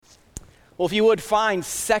Well, if you would find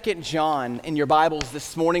 2 John in your Bibles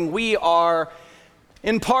this morning, we are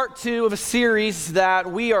in part 2 of a series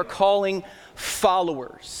that we are calling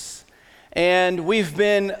Followers. And we've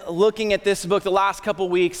been looking at this book the last couple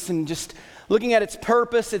weeks and just looking at its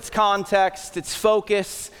purpose, its context, its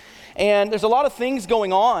focus. And there's a lot of things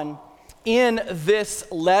going on in this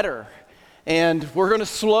letter. And we're going to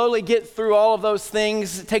slowly get through all of those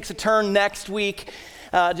things. It takes a turn next week,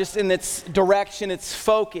 just in its direction, its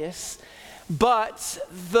focus. But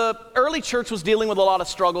the early church was dealing with a lot of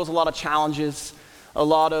struggles, a lot of challenges, a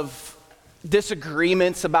lot of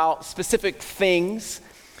disagreements about specific things.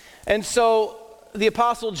 And so the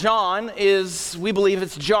Apostle John we believe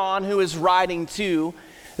it's John who is writing to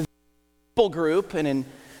the people group and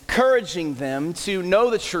encouraging them to know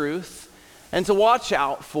the truth and to watch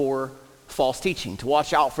out for false teaching, to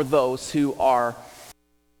watch out for those who are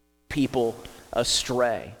people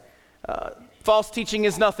astray. False teaching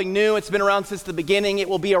is nothing new. It's been around since the beginning. It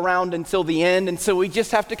will be around until the end. And so we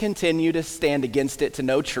just have to continue to stand against it, to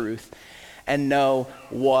know truth and know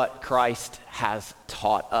what Christ has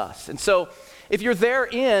taught us. And so if you're there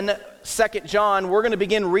in 2 John, we're going to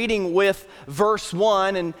begin reading with verse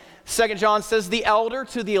 1. And 2 John says, "The elder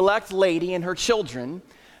to the elect lady and her children,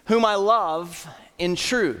 whom I love in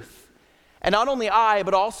truth. And not only I,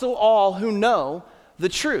 but also all who know the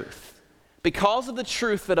truth. Because of the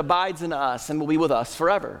truth that abides in us and will be with us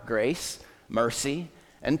forever. Grace, mercy,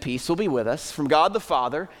 and peace will be with us from God the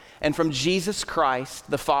Father and from Jesus Christ,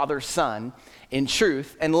 the Father's Son, in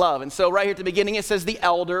truth and love." And so right here at the beginning it says the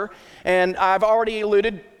elder, and I've already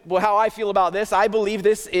alluded how I feel about this. I believe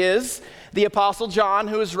this is the Apostle John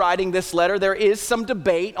who is writing this letter. There is some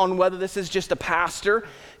debate on whether this is just a pastor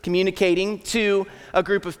communicating to a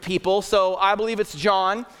group of people. So I believe it's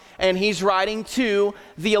John. And he's writing to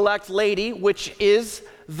the elect lady, which is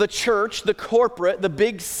the church, the corporate, the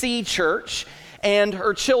big C church, and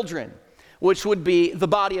her children, which would be the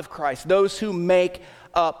body of Christ, those who make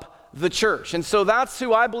up the church. And so that's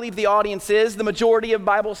who I believe the audience is. The majority of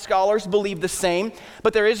Bible scholars believe the same,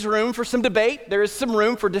 but there is room for some debate. There is some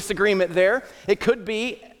room for disagreement there. It could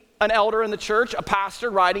be an elder in the church, a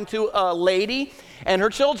pastor writing to a lady and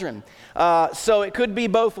her children. So it could be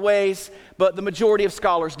both ways, but the majority of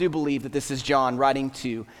scholars do believe that this is John writing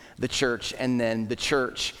to the church, and then the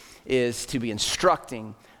church is to be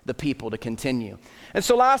instructing the people to continue. And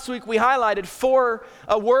so last week we highlighted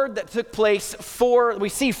a word that took place we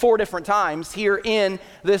see 4 different times here in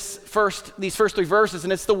these first 3 verses,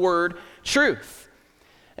 and it's the word truth.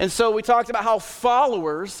 And so we talked about how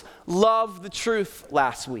followers love the truth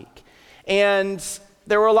last week. And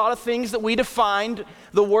there were a lot of things that we defined.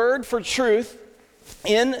 The word for truth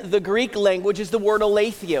in the Greek language is the word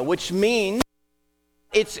aletheia, which means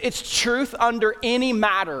it's truth under any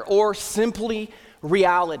matter, or simply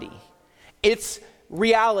reality. It's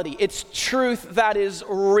reality. It's truth that is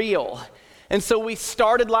real. And so we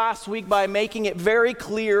started last week by making it very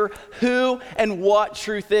clear who and what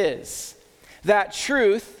truth is. That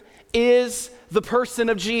truth is the person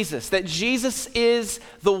of Jesus, that Jesus is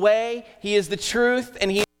the way, he is the truth,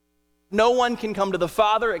 and no one can come to the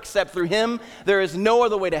Father except through him. There is no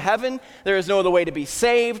other way to heaven. There is no other way to be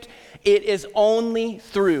saved. It is only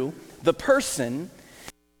through the person,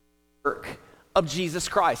 work of Jesus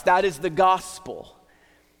Christ. That is the gospel,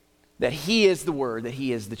 that he is the word, that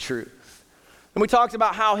he is the truth. And we talked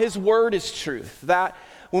about how his word is truth, that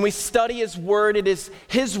when we study his word, it is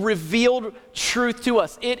his revealed truth to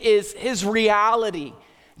us. It is his reality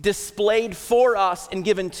displayed for us and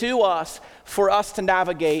given to us for us to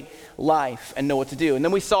navigate life and know what to do. And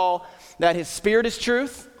then we saw that his spirit is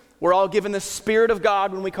truth. We're all given the Spirit of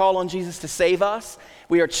God when we call on Jesus to save us.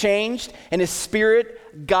 We are changed, and his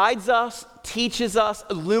Spirit guides us, teaches us,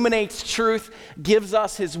 illuminates truth, gives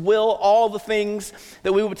us his will, all the things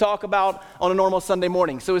that we would talk about on a normal Sunday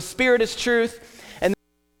morning. So his Spirit is truth.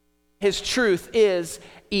 His truth is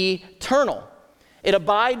eternal. It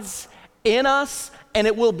abides in us, and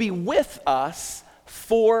it will be with us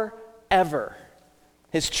forever.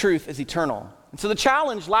 His truth is eternal. And so the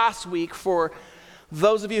challenge last week for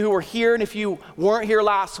those of you who were here, and if you weren't here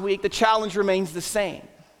last week, the challenge remains the same.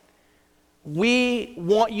 We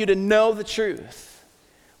want you to know the truth.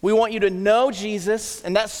 We want you to know Jesus,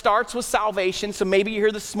 and that starts with salvation. So maybe you're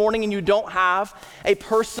here this morning and you don't have a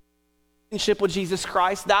personal relationship with Jesus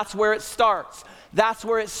Christ. That's where it starts. That's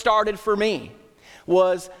where it started for me,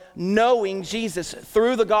 was knowing Jesus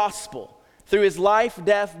through the gospel, through his life,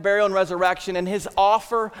 death, burial, and resurrection, and his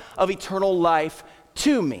offer of eternal life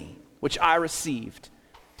to me, which I received.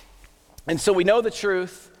 And so we know the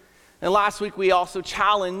truth. And last week we also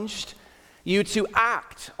challenged you to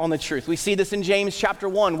act on the truth. We see this in James chapter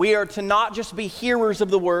 1. We are to not just be hearers of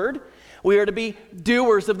the word, we are to be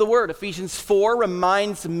doers of the word. Ephesians 4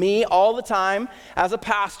 reminds me all the time as a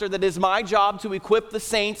pastor that it is my job to equip the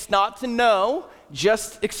saints not to know,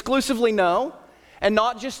 just exclusively know, and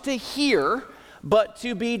not just to hear, but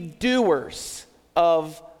to be doers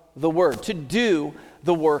of the word, to do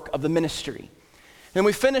the work of the ministry. And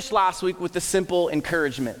we finished last week with the simple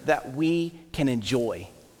encouragement that we can enjoy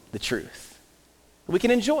the truth. We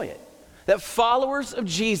can enjoy it. That followers of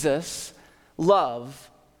Jesus love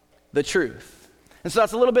the truth. And so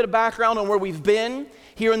that's a little bit of background on where we've been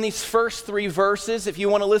here in these first 3 verses. If you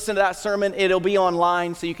want to listen to that sermon, it'll be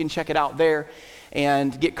online, so you can check it out there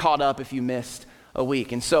and get caught up if you missed a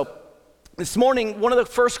week. And so this morning, one of the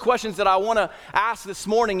first questions that I want to ask this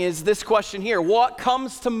morning is this question here. What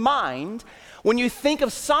comes to mind when you think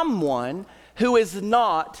of someone who is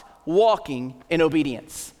not walking in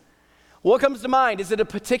obedience? What comes to mind? Is it a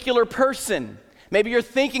particular person? Maybe you're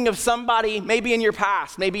thinking of somebody, maybe in your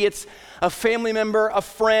past. Maybe it's a family member, a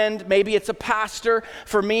friend, maybe it's a pastor.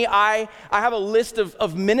 For me, I have a list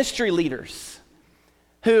of ministry leaders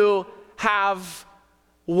who have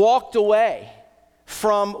walked away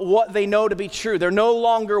from what they know to be true. They're no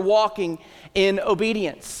longer walking in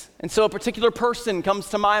obedience. And so a particular person comes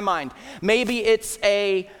to my mind. Maybe it's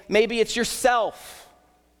yourself.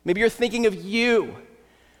 Maybe you're thinking of you.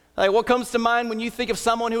 Like, what comes to mind when you think of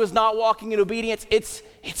someone who is not walking in obedience?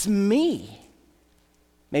 It's me.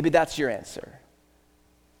 Maybe that's your answer.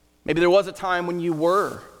 Maybe there was a time when you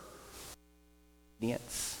were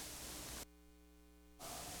obedience.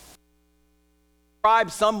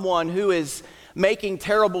 Describe someone who is making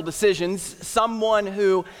terrible decisions, someone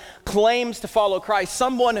who claims to follow Christ,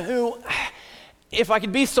 someone who, if I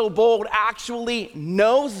could be so bold, actually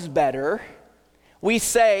knows better. We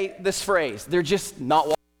say this phrase, they're just not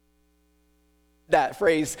walking. That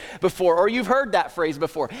phrase before, or you've heard that phrase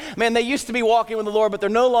before. Man, they used to be walking with the Lord, but they're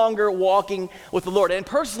no longer walking with the Lord. And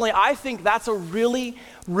personally, I think that's a really,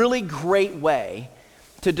 really great way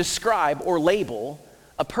to describe or label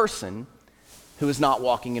a person who is not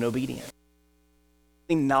walking in obedience.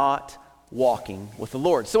 Not walking with the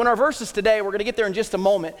Lord. So in our verses today, we're going to get there in just a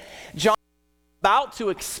moment. John is about to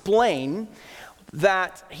explain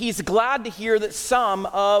that he's glad to hear that some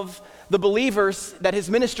of the believers that his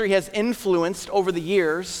ministry has influenced over the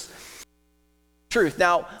years, truth.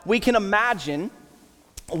 Now, we can imagine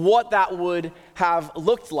what that would have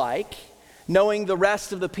looked like, knowing the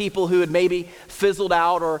rest of the people who had maybe fizzled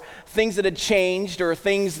out, or things that had changed, or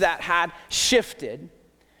things that had shifted.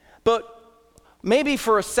 But maybe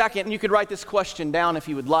for a second, and you could write this question down if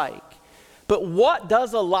you would like, but what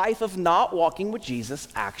does a life of not walking with Jesus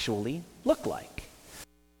actually look like?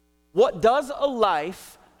 What does a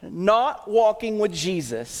life not walking with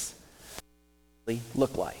Jesus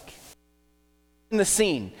look like? In the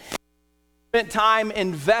scene, spent time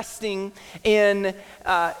investing in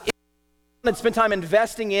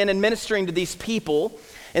and ministering to these people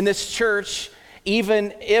in this church,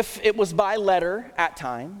 even if it was by letter at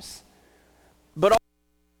times. But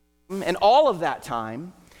all of that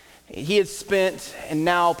time, he had spent, and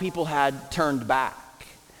now people had turned back.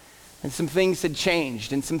 And some things had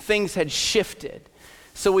changed, and some things had shifted.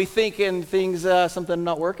 So we thinking things, something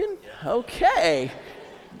not working? Okay,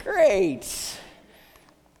 great.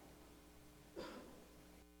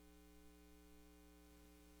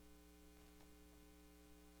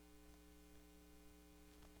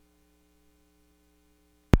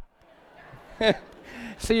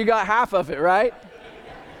 So you got half of it, right?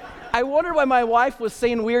 I wonder why my wife was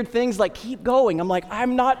saying weird things like, keep going. I'm like,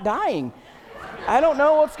 I'm not dying. I don't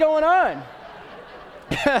know what's going on.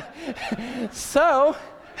 So,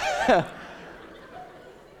 I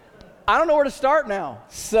don't know where to start now.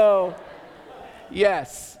 So,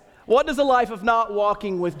 yes. What does a life of not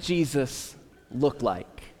walking with Jesus look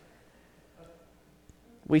like?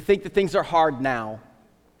 We think that things are hard now.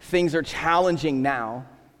 Things are challenging now.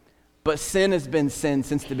 But sin has been sin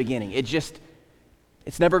since the beginning.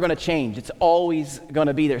 It's never going to change. It's always going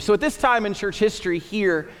to be there. So at this time in church history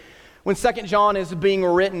here, when 2 John is being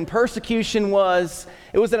written, persecution was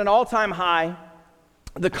at an all-time high.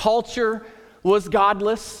 The culture was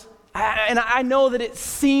godless. And I know that it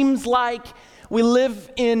seems like we live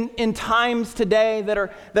in times today that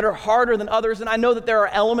are harder than others, and I know that there are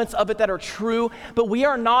elements of it that are true, but we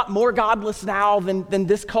are not more godless now than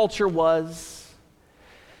this culture was.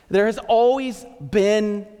 There has always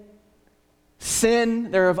been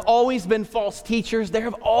sin. There have always been false teachers. There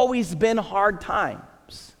have always been hard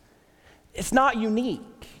times. It's not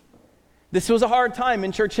unique. This was a hard time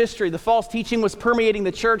in church history. The false teaching was permeating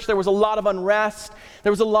the church. There was a lot of unrest.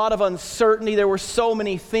 There was a lot of uncertainty. There were so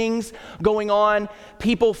many things going on.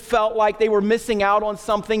 People felt like they were missing out on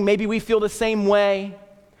something. Maybe we feel the same way.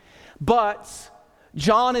 But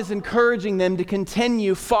John is encouraging them to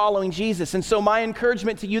continue following Jesus. And so my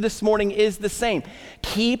encouragement to you this morning is the same.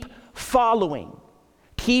 Keep following.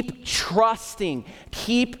 Keep trusting.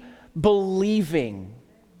 Keep believing.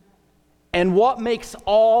 And what makes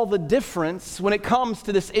all the difference when it comes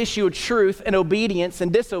to this issue of truth and obedience and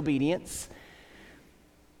disobedience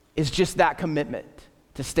is just that commitment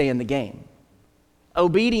to stay in the game.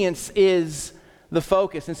 Obedience is the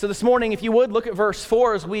focus. And so this morning, if you would, look at verse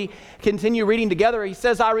 4 as we continue reading together. He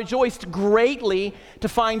says, I rejoiced greatly to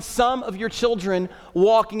find some of your children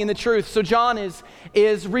walking in the truth. So John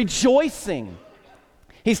is rejoicing.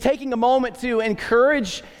 He's taking a moment to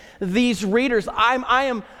encourage these readers. I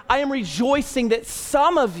am rejoicing that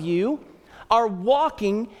some of you are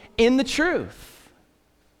walking in the truth.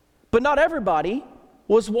 But not everybody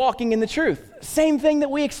was walking in the truth. Same thing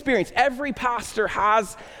that we experience. Every pastor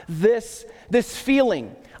has this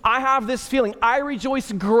feeling. I have this feeling. I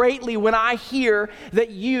rejoice greatly when I hear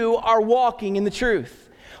that you are walking in the truth.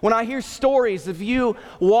 When I hear stories of you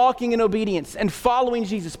walking in obedience and following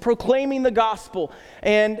Jesus, proclaiming the gospel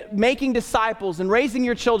and making disciples and raising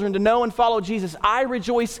your children to know and follow Jesus, I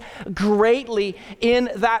rejoice greatly in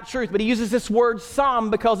that truth. But he uses this word some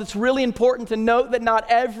because it's really important to note that not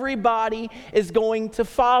everybody is going to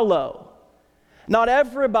follow. Not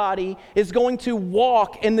everybody is going to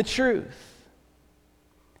walk in the truth.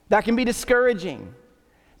 That can be discouraging.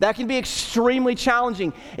 That can be extremely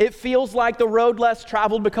challenging. It feels like the road less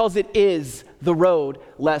traveled because it is the road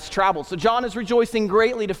less traveled. So John is rejoicing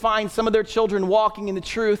greatly to find some of their children walking in the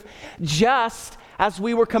truth just as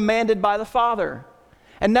we were commanded by the Father.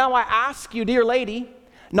 And now I ask you, dear lady,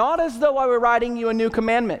 not as though I were writing you a new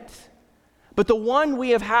commandment, but the one we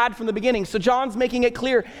have had from the beginning. So John's making it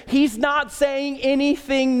clear, he's not saying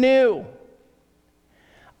anything new.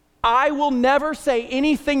 I will never say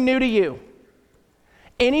anything new to you.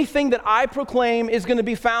 Anything that I proclaim is going to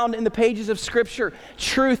be found in the pages of Scripture,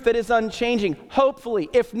 truth that is unchanging.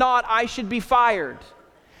 Hopefully, if not, I should be fired.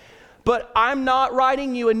 But I'm not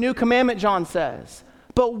writing you a new commandment, John says,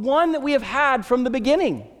 but one that we have had from the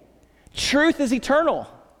beginning. Truth is eternal.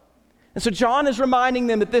 And so John is reminding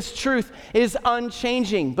them that this truth is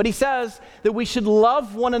unchanging. But he says that we should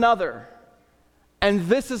love one another. And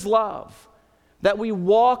this is love, that we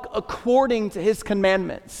walk according to his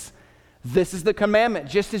commandments. This is the commandment,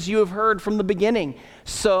 just as you have heard from the beginning,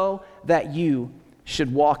 so that you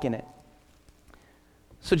should walk in it.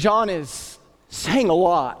 So John is saying a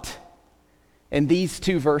lot in these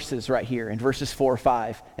two verses right here, in verses 4,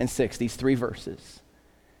 5, and 6, these three verses.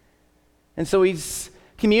 And so he's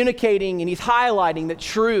communicating and he's highlighting that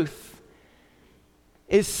truth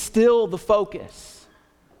is still the focus,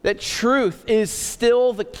 that truth is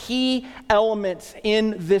still the key element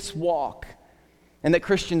in this walk, and that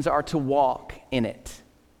Christians are to walk in it.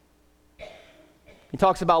 He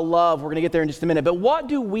talks about love. We're going to get there in just a minute. But what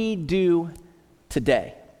do we do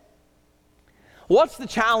today? What's the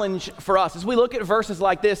challenge for us? As we look at verses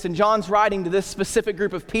like this, and John's writing to this specific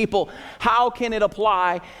group of people, how can it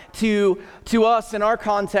apply to us in our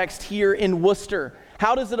context here in Worcester?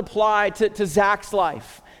 How does it apply to Zach's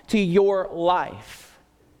life, to your life?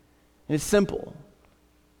 And it's simple.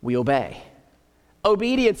 We obey.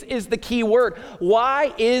 Obedience is the key word.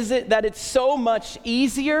 Why is it that it's so much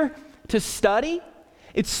easier to study?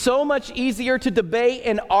 It's so much easier to debate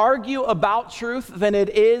and argue about truth than it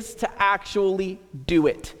is to actually do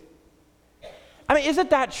it. I mean,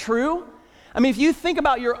 isn't that true? I mean, if you think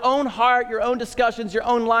about your own heart, your own discussions, your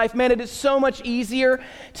own life, man, it is so much easier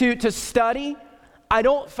to study. I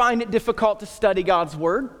don't find it difficult to study God's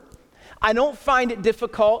Word. I don't find it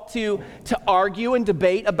difficult to argue and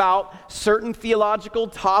debate about certain theological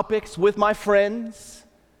topics with my friends,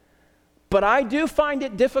 but I do find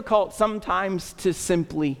it difficult sometimes to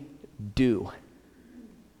simply do.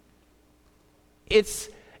 It's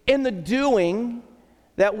in the doing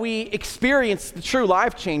that we experience the true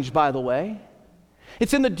life change, by the way.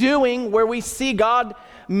 It's in the doing where we see God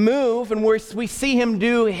move and where we see Him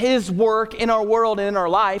do His work in our world and in our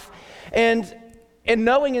life. And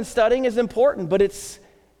knowing and studying is important, but it's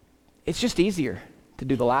just easier to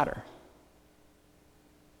do the latter.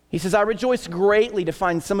 He says, I rejoice greatly to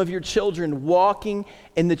find some of your children walking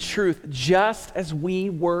in the truth, just as we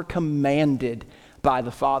were commanded by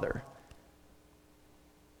the Father.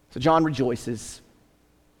 So John rejoices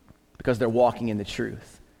because they're walking in the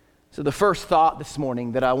truth. So the first thought this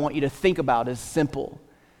morning that I want you to think about is simple.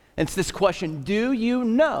 And it's this question: do you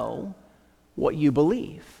know what you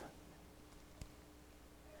believe?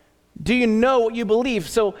 Do you know what you believe?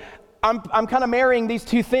 So I'm kind of marrying these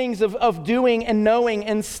two things of doing and knowing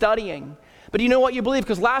and studying. But do you know what you believe?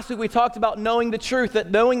 Because last week we talked about knowing the truth,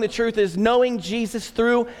 that knowing the truth is knowing Jesus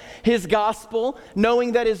through his gospel,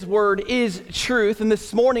 knowing that his word is truth. And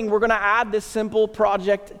this morning we're going to add this simple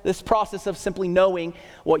project, this process of simply knowing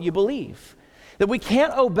what you believe. That we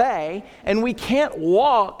can't obey and we can't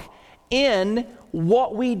walk in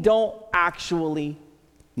what we don't actually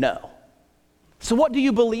know. So what do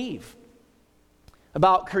you believe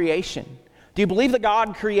about creation? Do you believe that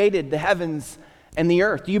God created the heavens and the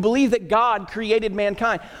earth? Do you believe that God created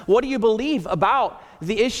mankind? What do you believe about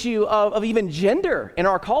the issue of even gender in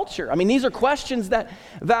our culture? I mean, these are questions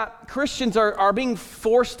that Christians are being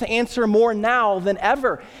forced to answer more now than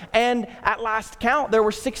ever. And at last count, there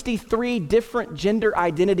were 63 different gender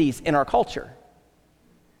identities in our culture.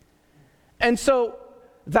 And so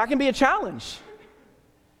that can be a challenge.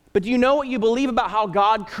 But do you know what you believe about how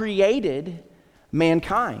God created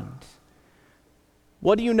mankind?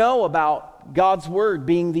 What do you know about God's word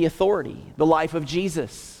being the authority, the life of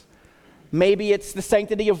Jesus? Maybe it's the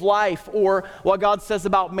sanctity of life, or what God says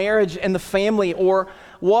about marriage and the family, or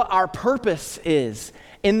what our purpose is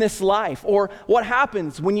in this life, or what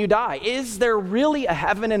happens when you die. Is there really a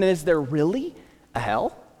heaven and is there really a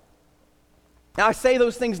hell? Now, I say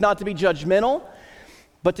those things not to be judgmental,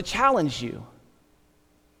 but to challenge you.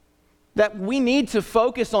 That we need to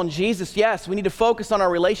focus on Jesus. Yes, we need to focus on our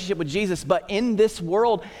relationship with Jesus, but in this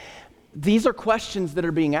world, these are questions that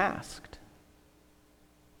are being asked.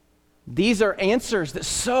 These are answers that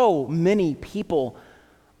so many people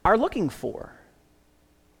are looking for.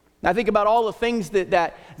 I think about all the things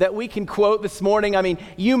that we can quote this morning. I mean,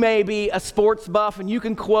 you may be a sports buff and you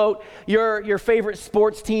can quote your favorite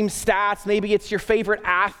sports team stats. Maybe it's your favorite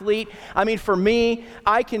athlete. I mean, for me,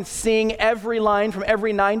 I can sing every line from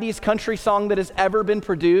every 90s country song that has ever been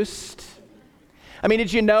produced. I mean,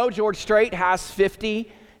 did you know George Strait has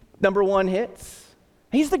 50 number one hits?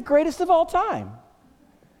 He's the greatest of all time.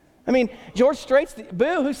 I mean, George Strait's,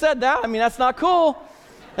 boo, who said that? I mean, that's not cool.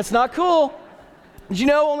 That's not cool. Did you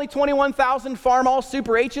know only 21,000 Farmall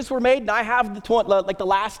Super H's were made, and I have the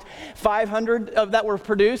last 500 of that were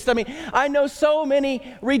produced? I mean, I know so many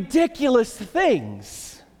ridiculous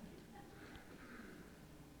things.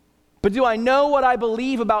 But do I know what I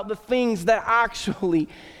believe about the things that actually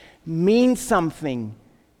mean something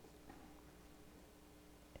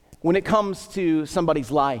when it comes to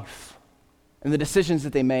somebody's life and the decisions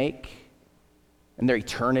that they make and their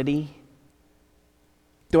eternity?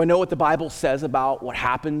 Do I know what the Bible says about what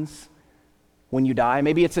happens when you die?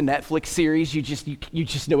 Maybe it's a Netflix series. You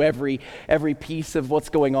just know every piece of what's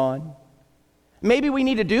going on. Maybe we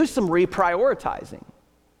need to do some reprioritizing.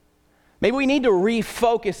 Maybe we need to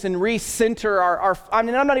refocus and recenter our I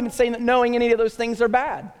mean, I'm not even saying that knowing any of those things are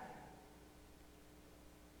bad.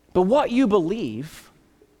 But what you believe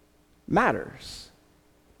matters.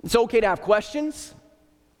 It's okay to have questions.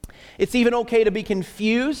 It's even okay to be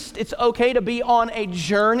confused. It's okay to be on a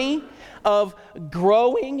journey of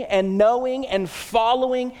growing and knowing and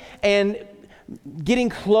following and getting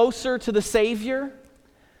closer to the Savior.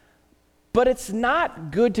 But it's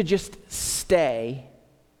not good to just stay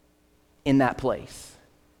in that place.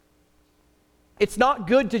 It's not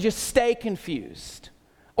good to just stay confused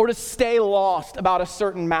or to stay lost about a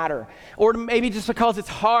certain matter, or maybe just because it's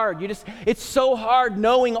hard. It's so hard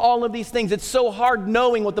knowing all of these things. It's so hard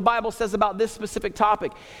knowing what the Bible says about this specific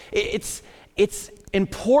topic. It's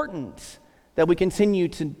important that we continue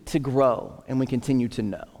to grow and we continue to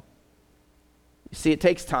know. You see, it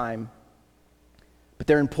takes time, but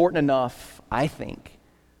they're important enough, I think,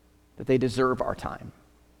 that they deserve our time.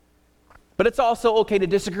 But it's also okay to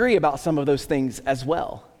disagree about some of those things as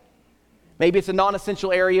well. Maybe it's a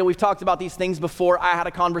non-essential area. We've talked about these things before. I had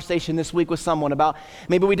a conversation this week with someone about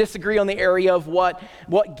maybe we disagree on the area of what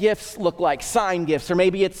gifts look like, sign gifts, or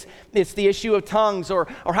maybe it's the issue of tongues, or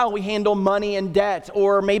how we handle money and debt,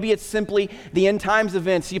 or maybe it's simply the end times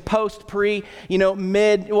events. You post, pre,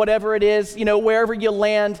 mid, whatever it is, wherever you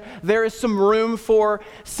land, there is some room for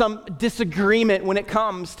some disagreement when it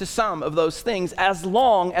comes to some of those things, as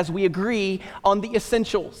long as we agree on the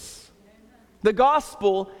essentials. The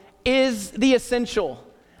gospel is the essential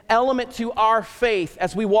element to our faith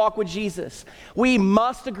as we walk with Jesus. We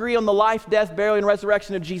must agree on the life, death, burial, and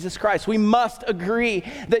resurrection of Jesus Christ. We must agree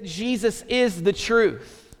that Jesus is the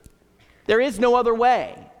truth. There is no other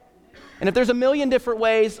way. And if there's a million different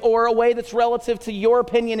ways, or a way that's relative to your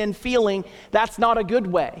opinion and feeling, that's not a good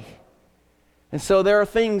way. And so there are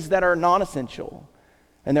things that are non-essential,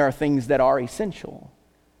 and there are things that are essential.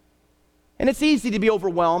 And it's easy to be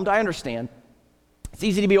overwhelmed, I understand. It's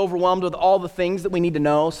easy to be overwhelmed with all the things that we need to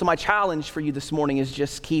know. So my challenge for you this morning is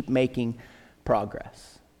just keep making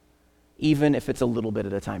progress, even if it's a little bit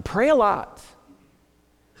at a time. Pray a lot.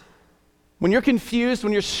 When you're confused,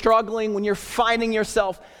 when you're struggling, when you're finding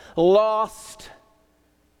yourself lost,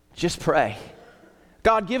 just pray.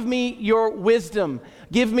 God, give me your wisdom.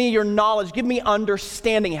 Give me your knowledge. Give me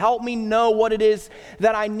understanding. Help me know what it is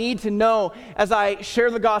that I need to know as I share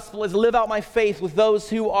the gospel, as I live out my faith with those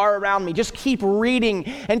who are around me. Just keep reading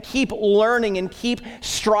and keep learning and keep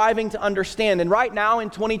striving to understand. And right now in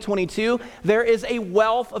 2022, there is a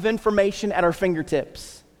wealth of information at our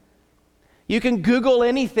fingertips. You can Google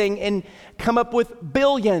anything and come up with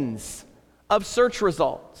billions of search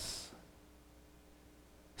results.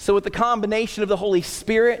 So with the combination of the Holy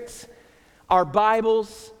Spirit, our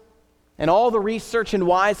Bibles, and all the research and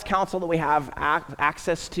wise counsel that we have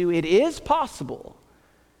access to, it is possible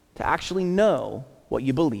to actually know what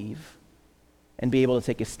you believe and be able to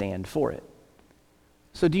take a stand for it.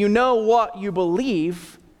 So do you know what you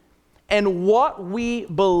believe? And what we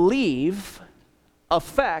believe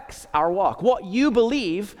affects our walk. What you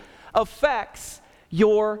believe affects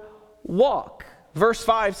your walk. Verse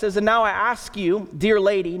 5 says, "And now I ask you, dear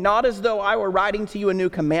lady, not as though I were writing to you a new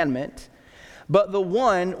commandment, but the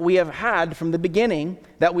one we have had from the beginning,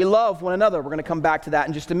 that we love one another." We're going to come back to that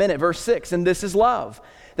in just a minute. Verse 6, "And this is love,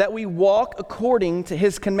 that we walk according to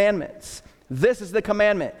his commandments. This is the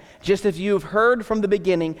commandment, just as you have heard from the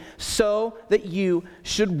beginning, so that you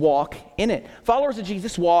should walk in it." Followers of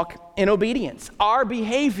Jesus walk in obedience. Our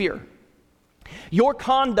behavior, your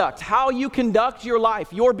conduct, how you conduct your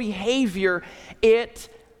life, your behavior, it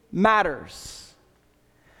matters.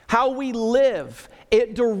 How we live,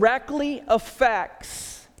 it directly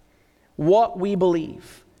affects what we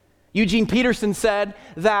believe. Eugene Peterson said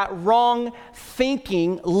that wrong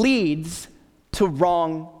thinking leads to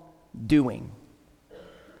wrong doing.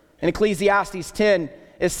 In Ecclesiastes 10,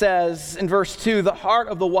 it says in verse 2, "The heart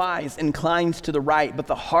of the wise inclines to the right, but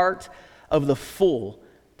the heart of the fool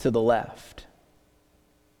to the left."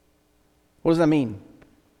 What does that mean?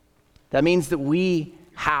 That means that we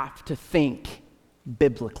have to think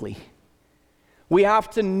biblically. We have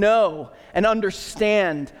to know and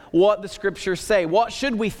understand what the scriptures say. What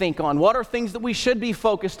should we think on? What are things that we should be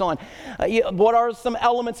focused on? What are some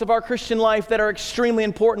elements of our Christian life that are extremely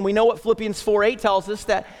important? We know what Philippians 4:8 tells us,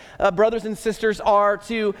 that brothers and sisters are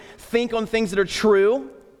to think on things that are true.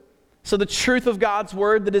 So the truth of God's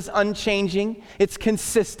word that is unchanging, it's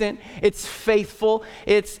consistent, it's faithful,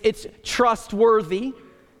 it's trustworthy.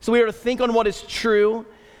 So we are to think on what is true,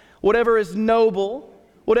 whatever is noble,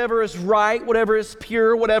 whatever is right, whatever is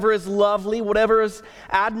pure, whatever is lovely, whatever is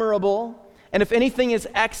admirable. And if anything is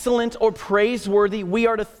excellent or praiseworthy, we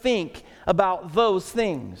are to think about those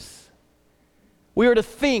things. We are to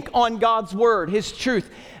think on God's word, his truth.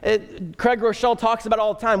 Craig Rochelle talks about it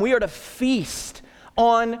all the time. We are to feast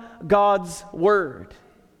on God's word.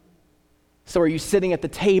 So are you sitting at the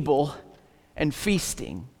table and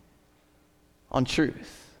feasting on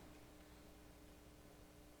truth?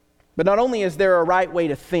 But not only is there a right way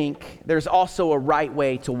to think, there's also a right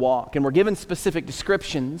way to walk. And we're given specific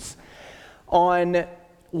descriptions on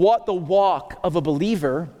what the walk of a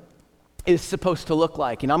believer is supposed to look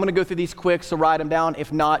like. And I'm going to go through these quick, so write them down.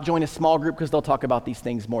 If not, join a small group because they'll talk about these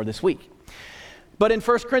things more this week. But in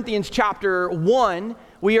 1 Corinthians chapter 1,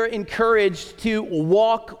 we are encouraged to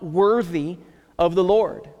walk worthy of the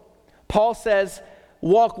Lord. Paul says,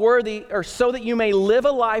 "Walk worthy, or so that you may live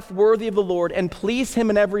a life worthy of the Lord and please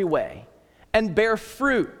him in every way, and bear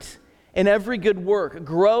fruit in every good work,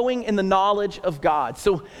 growing in the knowledge of God."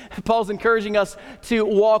 So Paul's encouraging us to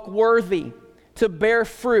walk worthy, to bear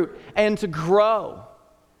fruit, and to grow,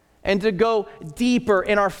 and to go deeper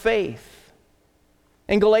in our faith.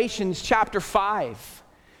 In Galatians chapter 5,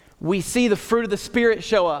 we see the fruit of the Spirit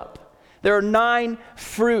show up. There are 9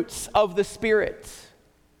 fruits of the Spirit.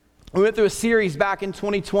 We went through a series back in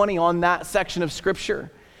 2020 on that section of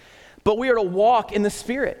Scripture. But we are to walk in the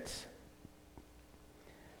Spirit.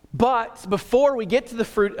 But before we get to the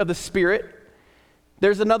fruit of the Spirit,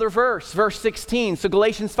 there's another verse, verse 16. So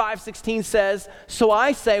Galatians 5:16 says, "So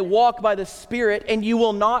I say, walk by the Spirit, and you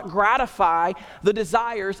will not gratify the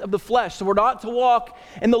desires of the flesh." So we're not to walk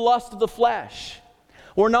in the lust of the flesh.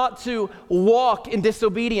 We're not to walk in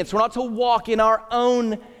disobedience. We're not to walk in our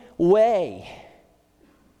own way.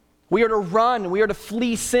 We are to run. We are to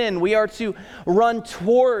flee sin. We are to run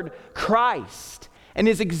toward Christ and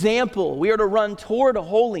his example. We are to run toward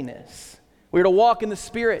holiness. We are to walk in the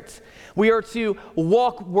Spirit. We are to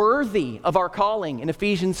walk worthy of our calling. In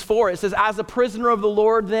Ephesians 4, it says, "As a prisoner of the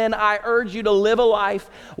Lord, then I urge you to live a life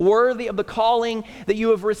worthy of the calling that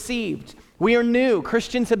you have received." We are new.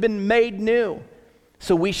 Christians have been made new.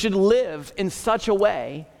 So we should live in such a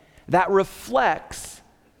way that reflects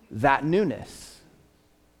that newness.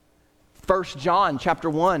 1 John chapter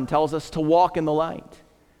 1 tells us to walk in the light.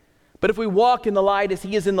 But if we walk in the light as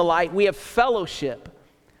he is in the light, we have fellowship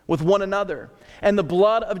with one another. And the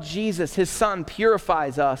blood of Jesus, his son,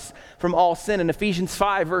 purifies us from all sin. In Ephesians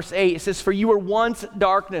 5, verse 8, it says, "For you were once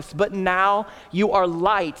darkness, but now you are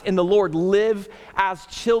light in the Lord. Live as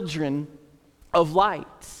children of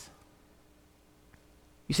light."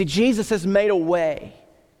 You see, Jesus has made a way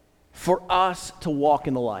for us to walk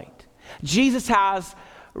in the light. Jesus has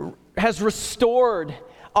restored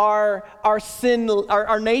our sin,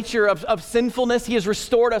 our nature of sinfulness. He has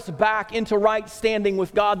restored us back into right standing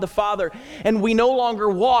with God the Father. And we no longer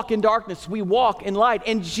walk in darkness, we walk in light.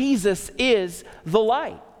 And Jesus is the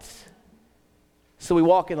light. So we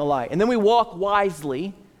walk in the light. And then we walk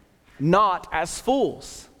wisely, not as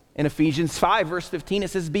fools. In Ephesians 5, verse 15, it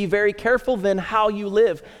says, "Be very careful then how you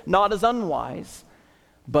live, not as unwise,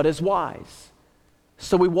 but as wise."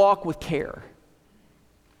 So we walk with care.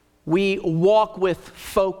 We walk with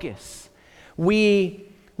focus. We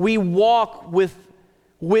walk with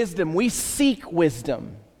wisdom. We seek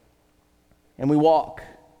wisdom. And we walk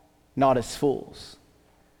not as fools.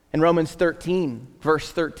 In Romans 13,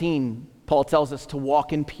 verse 13, Paul tells us to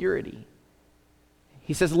walk in purity.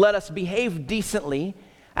 He says, "Let us behave decently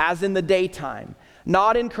as in the daytime,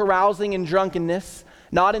 not in carousing and drunkenness,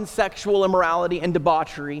 not in sexual immorality and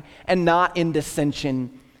debauchery, and not in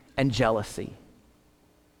dissension and jealousy."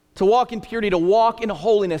 To walk in purity, to walk in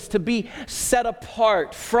holiness, to be set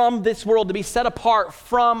apart from this world, to be set apart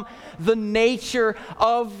from the nature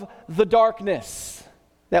of the darkness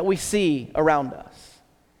that we see around us.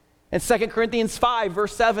 In 2 Corinthians 5,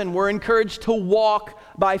 verse 7, we're encouraged to walk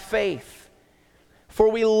by faith. "For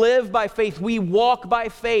we live by faith, we walk by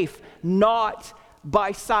faith, not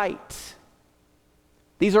by sight."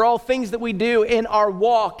 These are all things that we do in our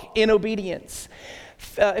walk in obedience.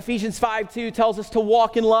 Ephesians 5:2 tells us to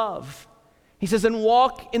walk in love. He says, "And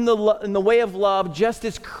walk in the way of love, just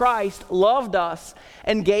as Christ loved us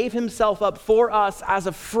and gave himself up for us as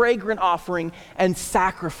a fragrant offering and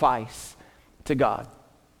sacrifice to God."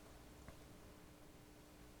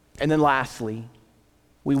 And then lastly,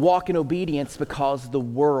 we walk in obedience because the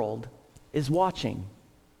world is watching.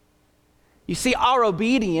 You see, our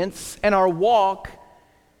obedience and our walk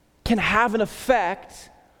can have an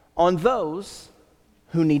effect on those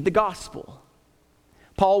who need the gospel.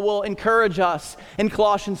 Paul will encourage us in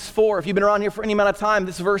Colossians 4. If you've been around here for any amount of time,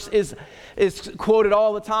 this verse is quoted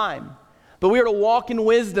all the time. But we are to walk in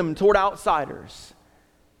wisdom toward outsiders,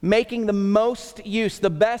 making the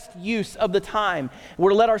best use of the time. We're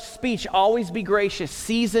to let our speech always be gracious,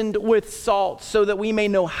 seasoned with salt, so that we may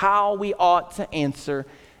know how we ought to answer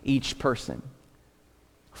each person.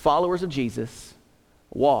 Followers of Jesus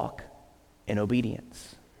walk in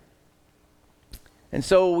obedience. And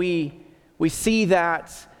so we see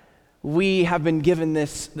that we have been given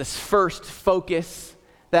this first focus,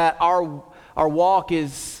 that our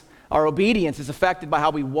obedience is affected by how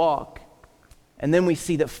we walk. And then we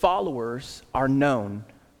see that followers are known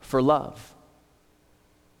for love.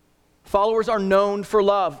 Followers are known for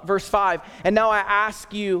love. Verse 5, "And now I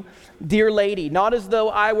ask you, dear lady, not as though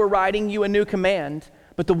I were writing you a new command,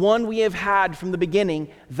 but the one we have had from the beginning,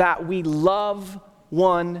 that we love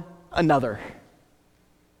one another."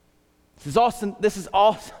 This is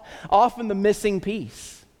often the missing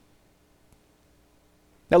piece.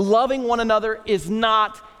 Now, loving one another is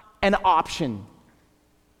not an option.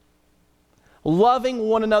 Loving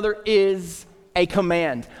one another is a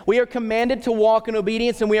command. We are commanded to walk in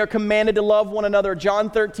obedience, and we are commanded to love one another.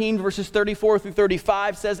 John 13, verses 34 through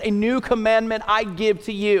 35 says, "A new commandment I give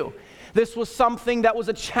to you." This was something that was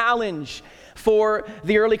a challenge for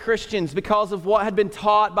the early Christians because of what had been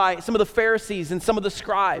taught by some of the Pharisees and some of the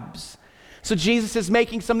scribes. So Jesus is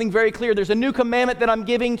making something very clear. There's a new commandment that I'm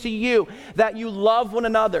giving to you, that you love one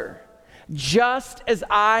another. Just as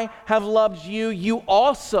I have loved you, you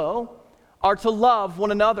also are to love one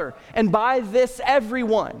another. And by this,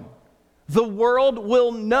 everyone, the world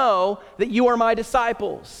will know that you are my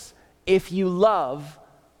disciples, if you love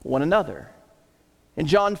one another. In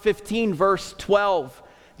John 15, verse 12,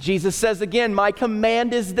 Jesus says again, "My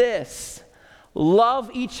command is this, love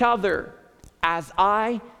each other as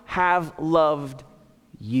I have loved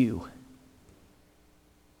you."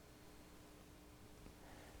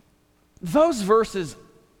 Those verses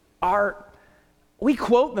we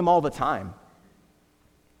quote them all the time.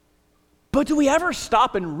 But do we ever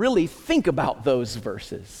stop and really think about those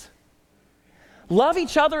verses? Love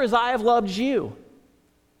each other as I have loved you.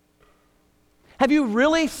 Have you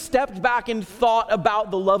really stepped back and thought about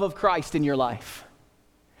the love of Christ in your life?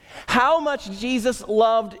 How much Jesus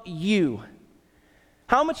loved you?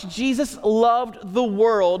 How much Jesus loved the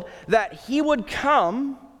world that he would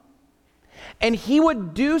come and he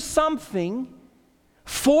would do something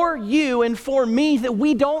for you and for me that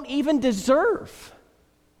we don't even deserve.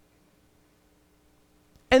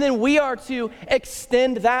 And then we are to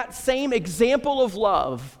extend that same example of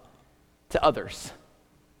love to others.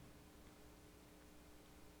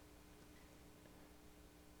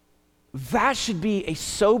 That should be a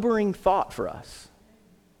sobering thought for us.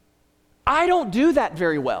 I don't do that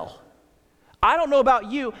very well. I don't know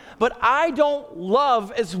about you, but I don't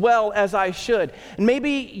love as well as I should. And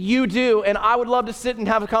maybe you do, and I would love to sit and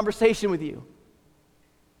have a conversation with you.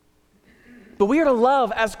 But we are to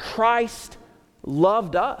love as Christ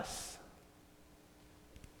loved us.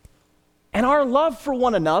 And our love for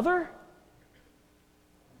one another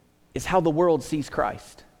is how the world sees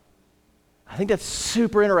Christ. I think that's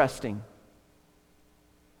super interesting.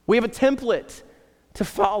 We have a template to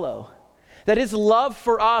follow. That his love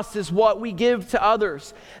for us is what we give to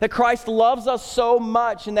others. That Christ loves us so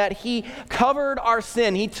much and that he covered our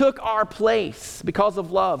sin. He took our place because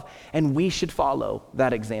of love. And we should follow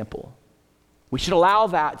that example. We should allow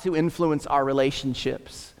that to influence our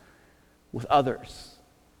relationships with others,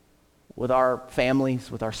 with our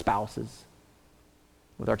families, with our spouses,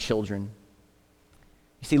 with our children.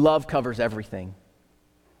 You see, love covers everything.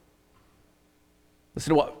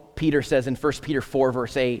 Listen to what Peter says in 1 Peter 4,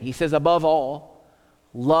 verse 8. He says, above all,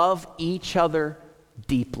 love each other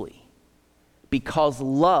deeply, because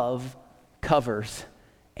love covers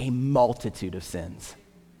a multitude of sins.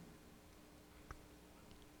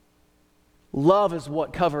 Love is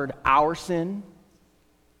what covered our sin.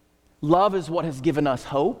 Love is what has given us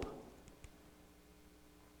hope.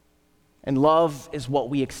 And love is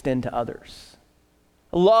what we extend to others.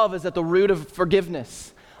 Love is at the root of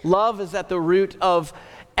forgiveness. Love is at the root of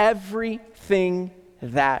everything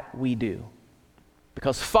that we do.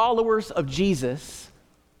 Because followers of Jesus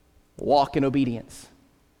walk in obedience.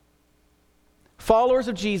 Followers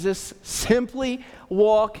of Jesus simply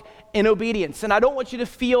walk in obedience. And I don't want you to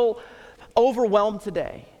feel overwhelmed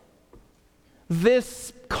today.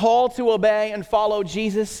 This call to obey and follow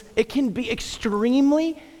Jesus, it can be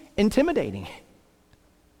extremely intimidating.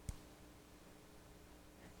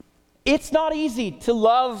 It's not easy to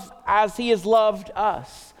love as he has loved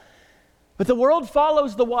us. But the world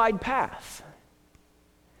follows the wide path.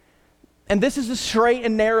 And this is a straight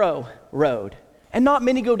and narrow road. And not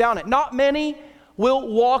many go down it. Not many will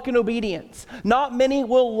walk in obedience. Not many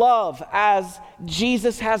will love as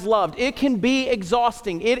Jesus has loved. It can be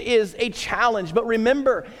exhausting. It is a challenge. But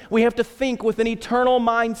remember, we have to think with an eternal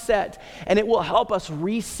mindset. And it will help us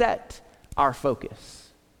reset our focus.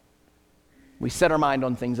 We set our mind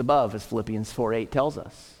on things above, as Philippians 4:8 tells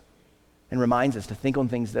us, and reminds us to think on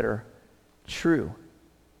things that are true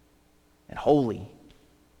and holy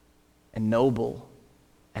and noble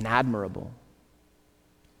and admirable.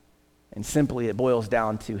 And simply it boils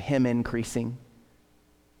down to him increasing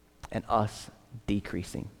and us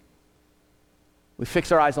decreasing. We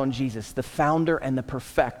fix our eyes on Jesus, the founder and the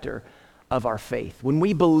perfecter of our faith. When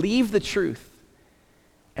we believe the truth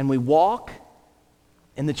and we walk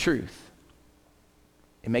in the truth,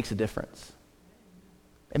 it makes a difference.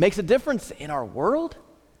 It makes a difference in our world,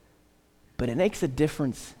 but it makes a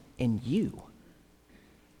difference in you.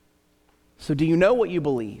 So do you know what you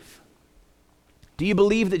believe? Do you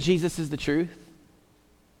believe that Jesus is the truth?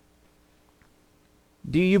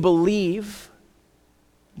 Do you believe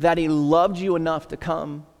that he loved you enough to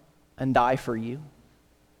come and die for you?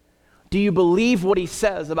 Do you believe what he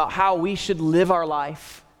says about how we should live our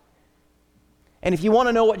life? And if you want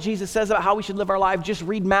to know what Jesus says about how we should live our life, just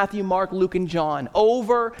read Matthew, Mark, Luke, and John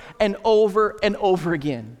over and over and over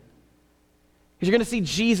again. Because you're going to see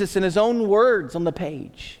Jesus in his own words on the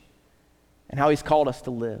page and how he's called us to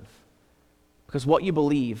live. Because what you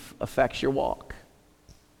believe affects your walk.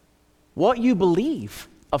 What you believe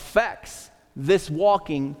affects this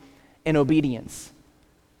walking in obedience.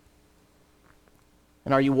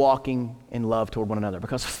 And are you walking in love toward one another?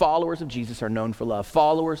 Because followers of Jesus are known for love.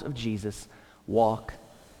 Followers of Jesus walk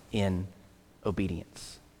in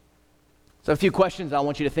obedience. So a few questions I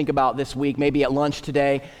want you to think about this week, maybe at lunch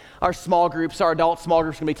today. Our small groups, our adult small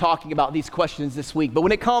groups, are going to be talking about these questions this week. But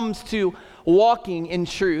when it comes to walking in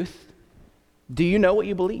truth, do you know what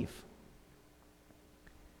you believe?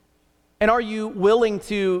 And are you willing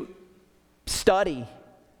to study,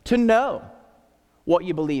 to know what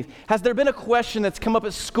you believe? Has there been a question that's come up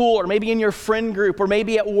at school or maybe in your friend group or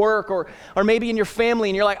maybe at work or maybe in your family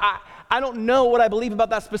and you're like, I don't know what I believe about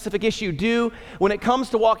that specific issue. When it comes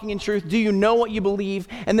to walking in truth, do you know what you believe?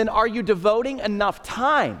 And then are you devoting enough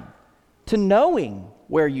time to knowing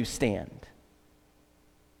where you stand?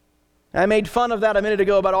 I made fun of that a minute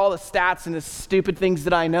ago about all the stats and the stupid things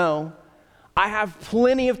that I know. I have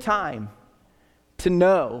plenty of time to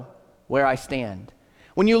know where I stand.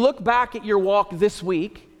 When you look back at your walk this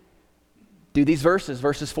week, do these verses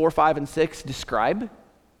 4, 5, and 6, describe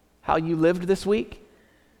how you lived this week?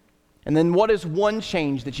 And then what is one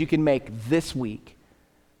change that you can make this week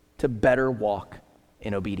to better walk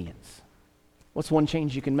in obedience? What's one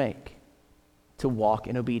change you can make to walk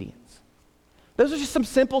in obedience? Those are just some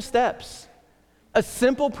simple steps, a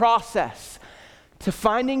simple process to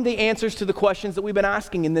finding the answers to the questions that we've been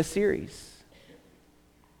asking in this series.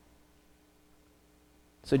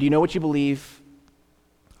 So do you know what you believe?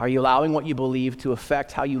 Are you allowing what you believe to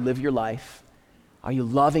affect how you live your life? Are you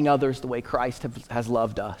loving others the way Christ has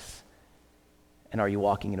loved us? And are you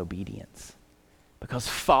walking in obedience? Because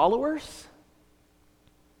followers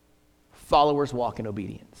walk in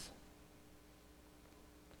obedience.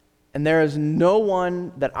 And there is no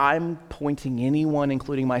one that I'm pointing anyone,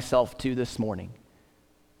 including myself, to this morning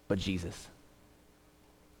but Jesus.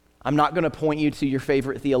 I'm not going to point you to your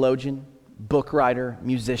favorite theologian, book writer,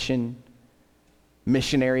 musician,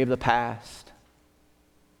 missionary of the past.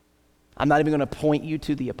 I'm not even going to point you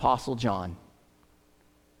to the Apostle John.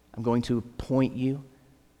 I'm going to point you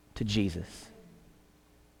to Jesus,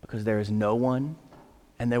 because there is no one,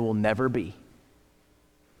 and there will never be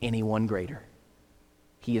anyone greater.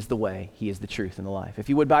 He is the way, He is the truth, and the life. If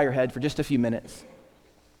you would bow your head for just a few minutes.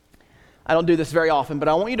 I don't do this very often, but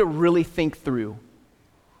I want you to really think through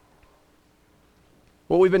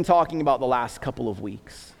what we've been talking about the last couple of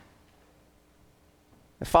weeks.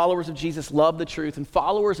 The followers of Jesus love the truth, and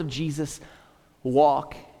followers of Jesus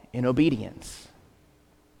walk in obedience.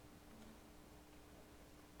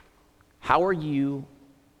 How are you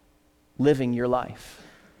living your life?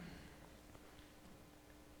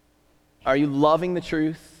 Are you loving the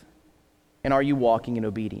truth, and are you walking in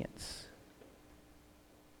obedience?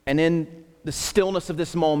 And in the stillness of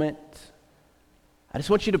this moment, I just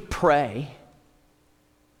want you to pray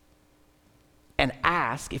and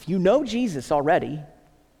ask, if you know Jesus already,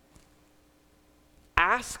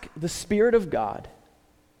 ask the Spirit of God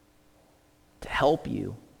to help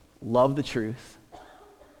you love the truth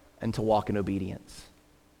and to walk in obedience.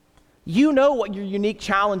 You know what your unique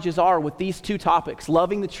challenges are with these two topics,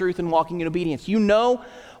 loving the truth and walking in obedience. You know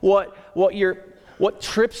what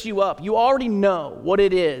trips you up. You already know what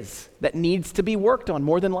it is that needs to be worked on,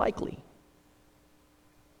 more than likely.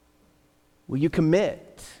 Will you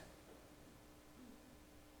commit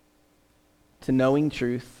to knowing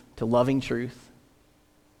truth, to loving truth,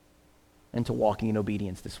 and to walking in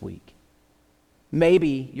obedience this week?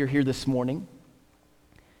 Maybe you're here this morning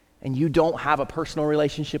and you don't have a personal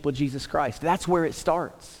relationship with Jesus Christ. That's where it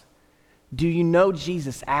starts. Do you know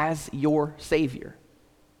Jesus as your Savior?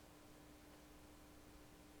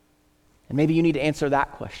 And maybe you need to answer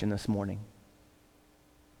that question this morning.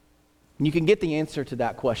 And you can get the answer to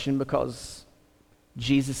that question because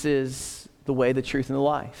Jesus is the way, the truth, and the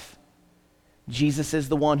life. Jesus is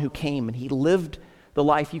the one who came and He lived the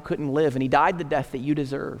life you couldn't live, and He died the death that you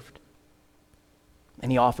deserved.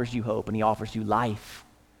 And He offers you hope, and He offers you life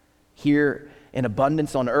here in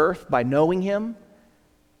abundance on earth by knowing Him,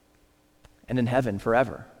 and in heaven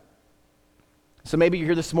forever. So maybe you're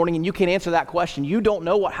here this morning and you can't answer that question. You don't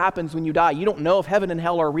know what happens when you die. You don't know if heaven and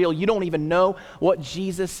hell are real. You don't even know what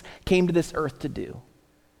Jesus came to this earth to do.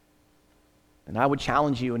 And I would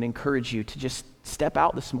challenge you and encourage you to just step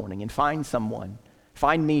out this morning and find someone.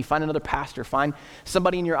 Find me, find another pastor, find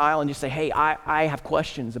somebody in your aisle and just say, hey, I have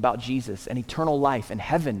questions about Jesus and eternal life and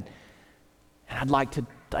heaven. And I'd like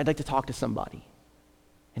to talk to somebody.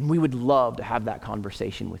 And we would love to have that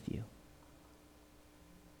conversation with you.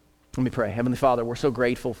 Let me pray. Heavenly Father, we're so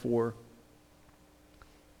grateful for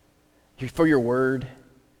your word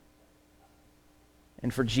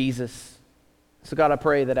and for Jesus. So God, I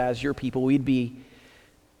pray that as your people, we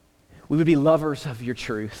would be lovers of your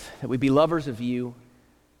truth, that we'd be lovers of you,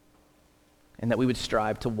 and that we would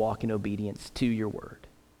strive to walk in obedience to your word.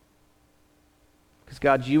 Because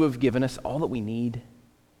God, you have given us all that we need.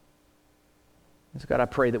 And so God, I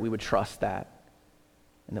pray that we would trust that,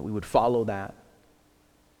 and that we would follow that,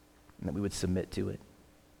 and that we would submit to it.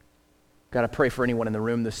 God, I pray for anyone in the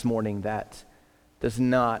room this morning that does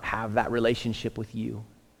not have that relationship with you,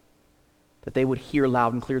 that they would hear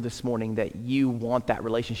loud and clear this morning that you want that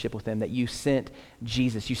relationship with them, that you sent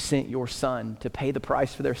Jesus, you sent your Son to pay the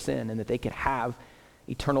price for their sin, and that they could have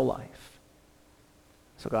eternal life.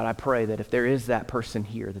 So God, I pray that if there is that person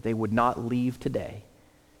here, that they would not leave today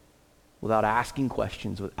without asking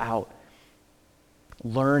questions, without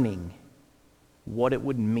learning what it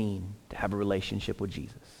would mean to have a relationship with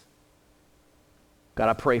Jesus. God,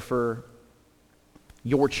 I pray for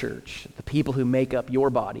your church, the people who make up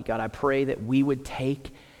your body. God, I pray that we would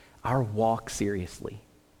take our walk seriously,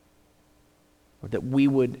 or that we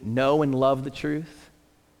would know and love the truth,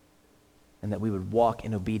 and that we would walk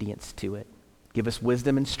in obedience to it. Give us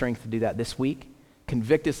wisdom and strength to do that this week.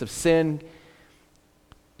 Convict us of sin,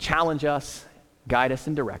 challenge us, guide us,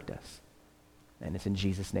 and direct us. And it's in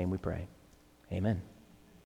Jesus' name we pray. Amen.